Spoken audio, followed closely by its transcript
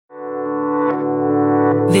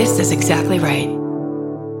This is exactly right.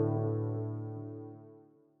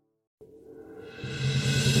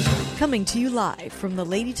 Coming to you live from the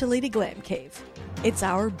Lady to Lady Glam Cave, it's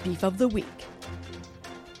our Beef of the Week.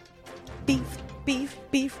 Beef, beef,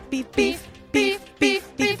 beef, beef, beef, beef,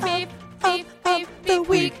 beef, beef, beef, of the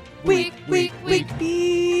week, week, beef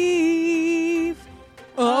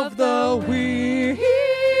of the week.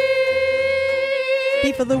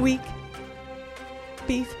 Beef of the week.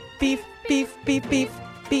 Beef, beef, beef, beef, beef,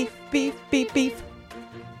 beef, beef, beef, beef.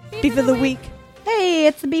 Beef of the week. Hey,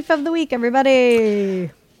 it's the Beef of the Week, everybody.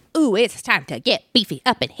 Ooh, it's time to get beefy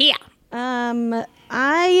up in here.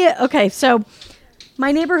 Okay, so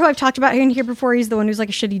my neighbor who I've talked about here before, he's the one who's like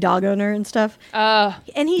a shitty dog owner and stuff.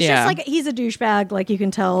 And he's just like, he's a douchebag, like you can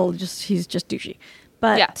tell, he's just douchey.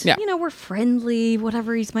 But, you know, we're friendly,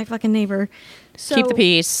 whatever, he's my fucking neighbor. So, keep the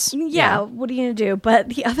peace. Yeah, what are you going to do? But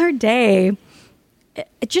the other day,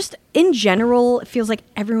 it just, in general, it feels like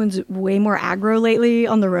everyone's way more aggro lately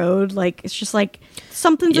on the road. Like, it's just like,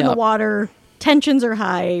 something's in the water, tensions are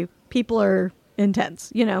high, people are intense,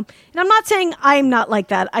 you know? And I'm not saying I'm not like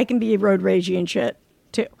that. I can be road ragey and shit,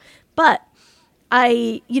 too. But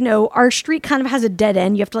our street kind of has a dead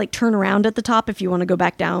end. You have to, like, turn around at the top if you want to go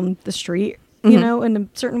back down the street, you know, in a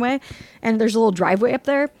certain way. And there's a little driveway up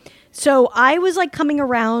there. So I was, like, coming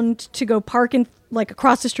around to go park in, like,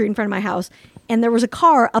 across the street in front of my house. And there was a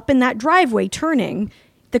car up in that driveway turning.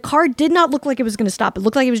 The car did not look like it was going to stop. It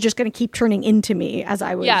looked like it was just going to keep turning into me as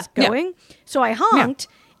I was going. Yeah. So I honked,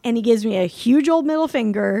 and he gives me a huge old middle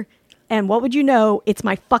finger. And what would you know? It's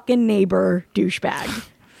my fucking neighbor douchebag.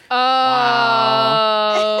 Oh.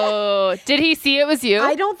 Wow. Did he see it was you?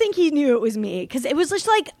 I don't think he knew it was me. Because it was just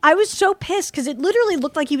like, I was so pissed because it literally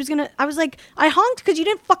looked like he was going to, I was like, I honked because you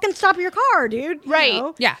didn't fucking stop your car, dude. Right. You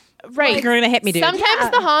know? Yeah. Right. Like, you're going to hit me, dude.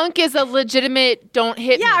 Sometimes the honk is a legitimate don't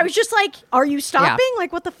hit me. Yeah, I was just like, are you stopping? Yeah.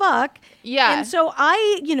 Like, what the fuck? Yeah. And so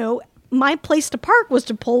my place to park was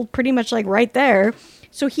to pull pretty much like right there.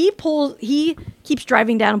 So he keeps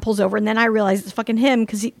driving down and pulls over. And then I realize it's fucking him.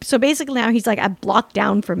 So basically now he's like a block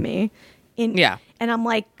down from me. And I'm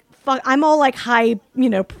like, fuck, I'm all like high,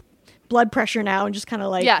 blood pressure now. And just kind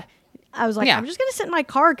of like, I was like, I'm just going to sit in my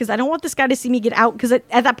car because I don't want this guy to see me get out. Because at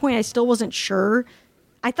that point I still wasn't sure.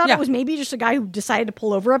 I thought it was maybe just a guy who decided to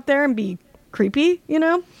pull over up there and be creepy, you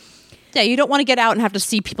know? Yeah, you don't want to get out and have to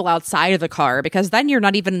see people outside of the car because then you're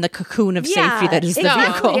not even in the cocoon of safety that is the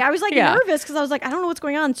vehicle. I was like nervous because I was like, I don't know what's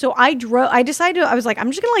going on. So I decided, I was like,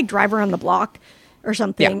 I'm just going to like drive around the block or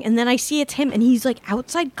something. Yeah. And then I see it's him and he's like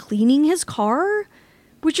outside cleaning his car,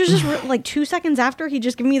 which was just like 2 seconds after he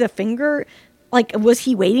just gave me the finger. Like, was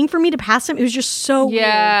he waiting for me to pass him? It was just so weird.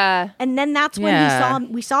 And then that's when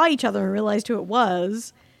we saw each other and realized who it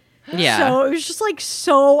was. Yeah. So it was just like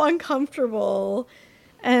so uncomfortable.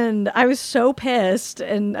 And I was so pissed.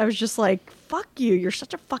 And I was just like, fuck you. You're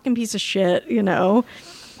such a fucking piece of shit, you know?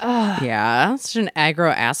 Yeah. Such an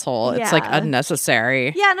aggro asshole. It's like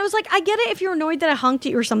unnecessary. Yeah. And I was like, I get it if you're annoyed that I honked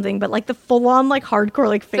at you or something, but like the full on like hardcore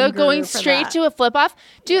like finger. So going straight to a flip off.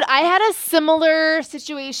 Dude, I had a similar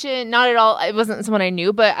situation. Not at all. It wasn't someone I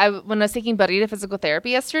knew, but when I was taking Buddy to physical therapy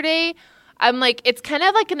yesterday, I'm like, it's kind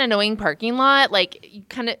of like an annoying parking lot. Like, you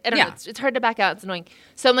kind of, I don't know, it's hard to back out. It's annoying.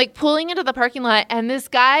 So I'm like pulling into the parking lot, and this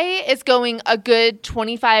guy is going a good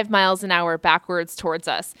 25 miles an hour backwards towards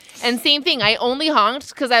us. And same thing, I only honked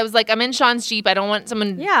because I was like, I'm in Sean's Jeep. I don't want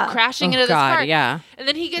someone crashing into this car. Yeah. And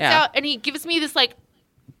then he gets out, and he gives me this like,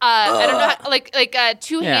 I don't know, like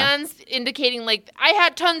two hands indicating like I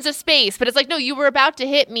had tons of space, but it's like, no, you were about to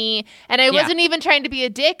hit me, and I wasn't even trying to be a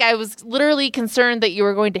dick. I was literally concerned that you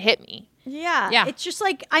were going to hit me. Yeah. It's just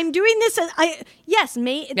like, I'm doing this.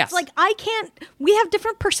 Mate. It's like, we have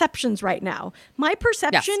different perceptions right now. My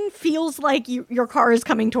perception feels like your car is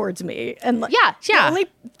coming towards me. And the only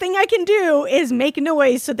thing I can do is make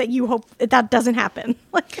noise so that you hope that doesn't happen.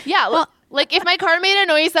 Like, like if my car made a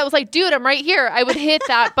noise that was like, dude, I'm right here, I would hit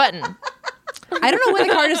that button. I don't know why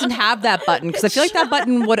the car doesn't have that button because I feel like that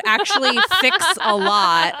button would actually fix a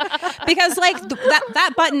lot. Because like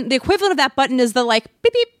that button, the equivalent of that button is the like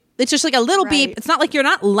beep beep. It's just like a little beep. It's not like you're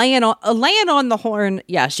not laying on the horn.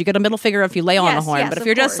 Yes, you get a middle finger if you lay on the horn. But if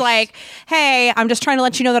you're just like, hey, I'm just trying to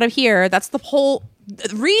let you know that I'm here. That's the whole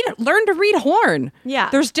learn to read horn.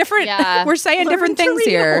 Yeah. There's different, we're saying different things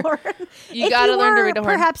here. You got to learn to read a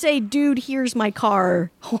horn. Perhaps a dude hears my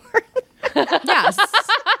car horn. Yes.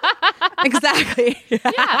 Exactly.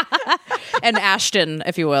 Yeah. And Ashton,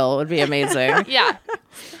 if you will, would be amazing. Yeah.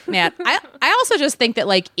 Man, I also just think that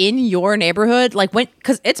like in your neighborhood, like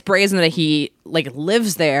because it's brazen that he like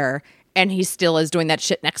lives there and he still is doing that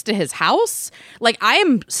shit next to his house. Like, I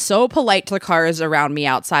am so polite to the cars around me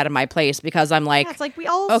outside of my place because I'm like, Yeah, it's like we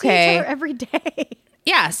all see each other every day.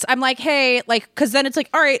 yes, I'm like, hey, like, because then it's like,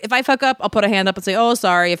 all right, if I fuck up, I'll put a hand up and say, oh,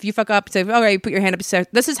 sorry. If you fuck up, say, all right, put your hand up. Say,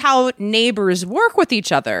 this is how neighbors work with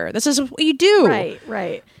each other. This is what you do.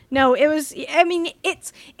 Right. No, it was. I mean,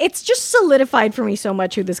 it's just solidified for me so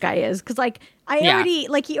much who this guy is because, like,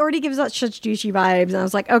 he already gives us such douchey vibes, and I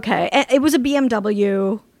was like, okay, it was a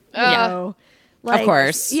BMW. You know, like, of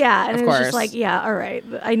course, yeah, and of it was course. just like, yeah, all right,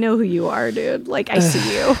 I know who you are, dude. Like, I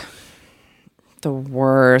see you. The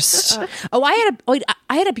worst. I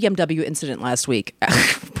had a BMW incident last week,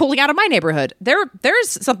 pulling out of my neighborhood. There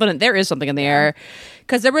is something in the air,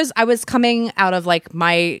 because I was coming out of like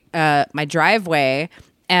my driveway,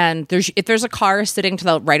 and if there's a car sitting to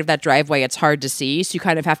the right of that driveway, it's hard to see, so you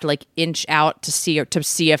kind of have to like inch out to see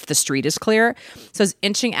if the street is clear. So I was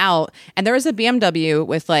inching out, and there was a BMW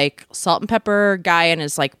with like salt and pepper guy in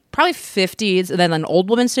his like probably 50s, and then an old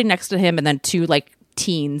woman sitting next to him, and then two like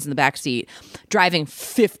teens in the back seat driving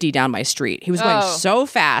 50 down my street. He was going so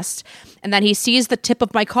fast, and then he sees the tip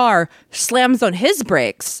of my car, slams on his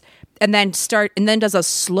brakes, and then does a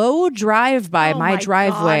slow drive by my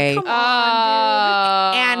driveway. God, come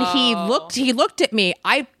on, And he looked at me.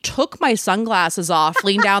 I took my sunglasses off,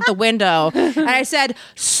 leaned out the window, and I said,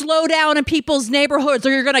 slow down in people's neighborhoods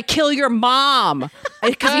or you're gonna kill your mom.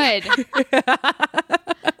 Good.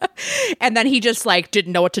 And then he just like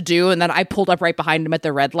didn't know what to do, and then I pulled up right behind him at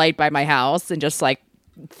the red light by my house and just like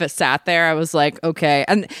sat there. I was like, okay.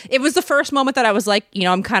 And it was the first moment that I was like, you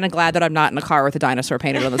know, I'm kind of glad that I'm not in a car with a dinosaur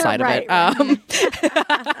painted on the side of it.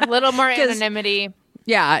 A little more anonymity.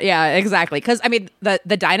 Yeah, exactly. Because I mean,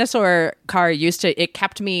 the dinosaur car it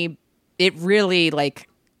kept me, it really like,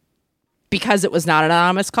 because it was not an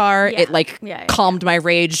anonymous car, it like calmed my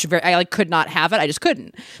rage. I like could not have it. I just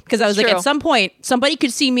couldn't, because I was like, at some point, somebody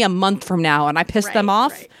could see me a month from now and I pissed them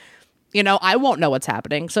off. Right. You know, I won't know what's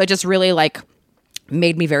happening. So it just really like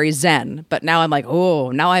made me very zen. But now I'm like,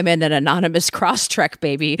 oh, now I'm in an anonymous cross-trek,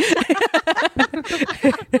 baby.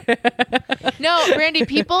 No, Brandy,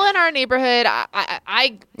 people in our neighborhood,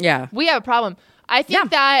 we have a problem. I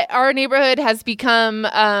think that our neighborhood has become,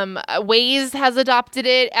 Waze has adopted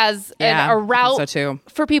it as a route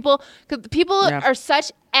for people. Because people are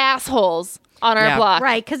such assholes on our block.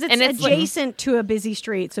 Right, because it's adjacent to a busy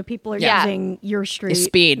street, so people are using your street.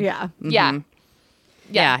 Speed. Yeah. Mm-hmm.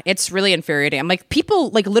 Yeah, it's really infuriating. I'm like,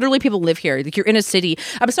 literally people live here. Like, you're in a city.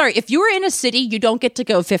 I'm sorry, if you're in a city, you don't get to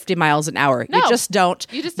go 50 miles an hour. No, you just don't.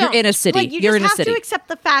 You're in a city. Like, you're in a city. You just have to accept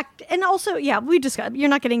the fact. And also, we discussed, you're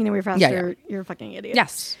not getting anywhere faster. Yeah. You're a fucking idiot.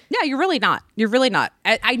 Yes. Yeah, you're really not. You're really not.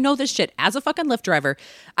 I know this shit. As a fucking Lyft driver,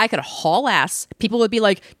 I could haul ass. People would be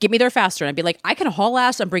like, get me there faster. And I'd be like, I can haul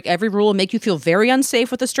ass and break every rule and make you feel very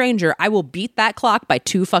unsafe with a stranger. I will beat that clock by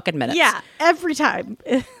 2 fucking minutes. Yeah, every time.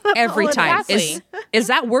 Every time. Exactly. Is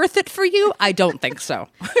that worth it for you? I don't think so.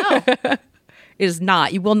 No. It is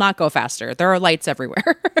not. You will not go faster. There are lights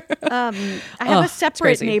everywhere. I have a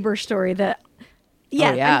separate neighbor story that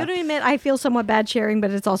I'm going to admit I feel somewhat bad sharing, but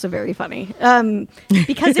it's also very funny.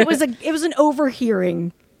 Because it was an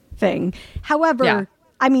overhearing thing. However,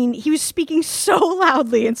 I mean, he was speaking so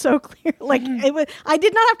loudly and so clear. Like, I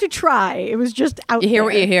did not have to try. It was just out there. You hear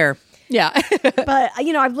what you hear. Yeah. But,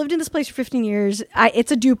 you know, I've lived in this place for 15 years.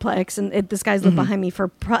 It's a duplex, and this guy's lived behind me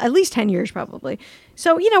for at least 10 years, probably.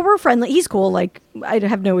 So, you know, we're friendly. He's cool. Like, I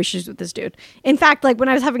have no issues with this dude. In fact, like, when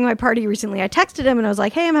I was having my party recently, I texted him, and I was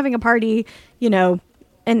like, hey, I'm having a party, you know,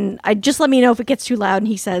 and just let me know if it gets too loud. And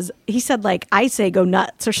he said, like, I say go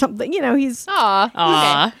nuts or something. You know, he's...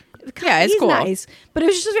 Aww. Yeah, it's cool. Nice, but it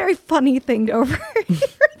was just a very funny thing to overhear the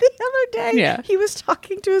other day. Yeah. He was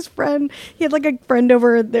talking to his friend. He had like a friend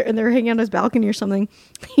over there, and they're hanging on his balcony or something.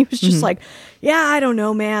 He was just like, "Yeah, I don't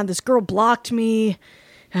know, man. This girl blocked me.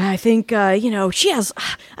 I think, you know, she's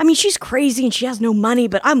crazy and she has no money,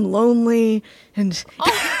 but I'm lonely. And,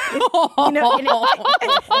 you know,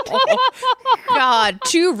 God,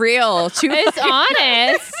 too real. It's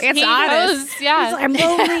honest. It's honest. Knows, yeah. He's like, I'm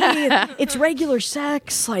lonely. It's regular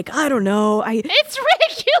sex. Like, I don't know. It's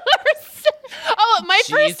regular sex. Oh, my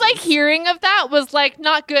first like hearing of that was like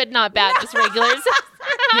not good, not bad, just regular sex.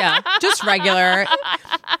 Yeah, just regular.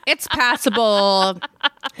 It's passable.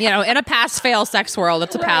 You know, in a pass-fail sex world,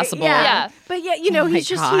 it's a passable. Yeah. But yeah, you know, he's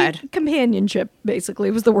just companionship,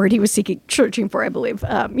 basically, was the word he was searching for, I believe. You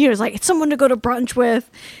know, it's like, it's someone to go to brunch with.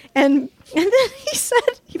 And then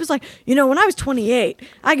he was like, you know, when I was 28,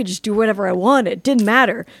 I could just do whatever I wanted. It didn't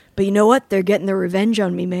matter. But you know what? They're getting their revenge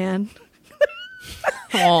on me, man.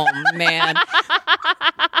 Oh, man.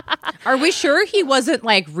 Are we sure he wasn't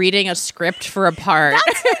like reading a script for a part?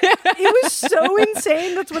 It was so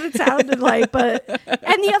insane. That's what it sounded like. But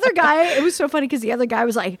and the other guy, it was so funny because the other guy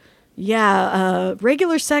was like, yeah,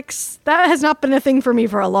 regular sex, that has not been a thing for me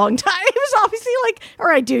for a long time. It was obviously like, all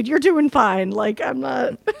right, dude, you're doing fine. Like, I'm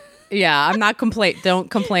not. Yeah, I'm not don't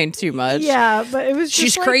complain too much. Yeah, but it was just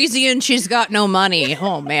she's like, crazy and she's got no money.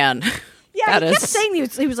 Oh man. Yeah, he kept saying he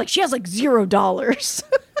was like, she has like $0.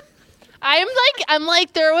 I'm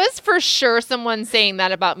like, there was for sure someone saying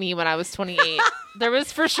that about me when I was 28. There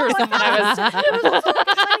was for sure someone I was.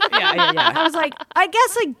 Yeah. I was like, I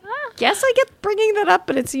guess I get bringing that up,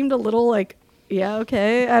 but it seemed a little like, yeah,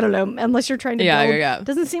 okay, I don't know. Unless you're trying to build, yeah.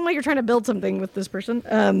 Doesn't seem like you're trying to build something with this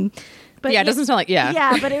person. But yeah, it doesn't sound like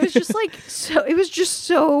Yeah, but it was just like so. It was just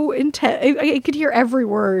so intense. I could hear every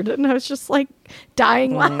word, and I was just like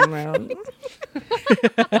dying laughing.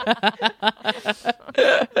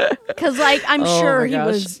 Because like I'm sure he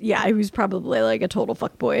was. Yeah, he was probably like a total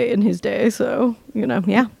fuckboy in his day. So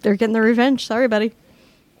yeah, they're getting their revenge. Sorry, buddy.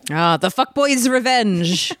 Ah, the fuckboy's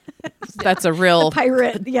revenge. That's a real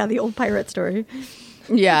pirate. Yeah, the old pirate story.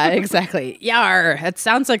 Yeah, exactly. Yar. That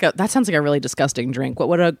sounds like a really disgusting drink. What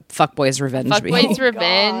would a fuckboy's revenge be? Fuckboy's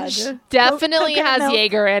revenge definitely has milk.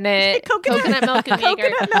 Jaeger in it. Coconut milk and Jaeger.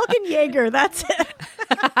 Coconut milk and Jaeger. That's it.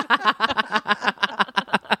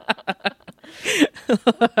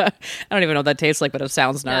 I don't even know what that tastes like, but it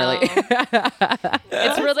sounds gnarly. No.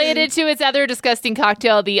 It's related to its other disgusting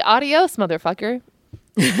cocktail, the Adios, motherfucker.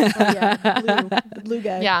 The blue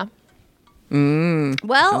guy. Yeah.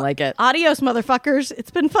 Well, I like it. Adios, motherfuckers.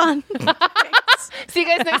 It's been fun. See you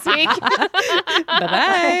guys next week.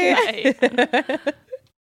 Bye-bye.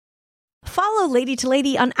 Follow Lady to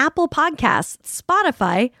Lady on Apple Podcasts,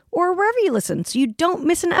 Spotify, or wherever you listen so you don't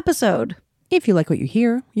miss an episode. If you like what you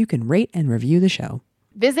hear, you can rate and review the show.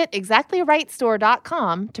 Visit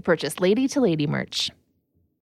exactlyrightstore.com to purchase Lady to Lady merch.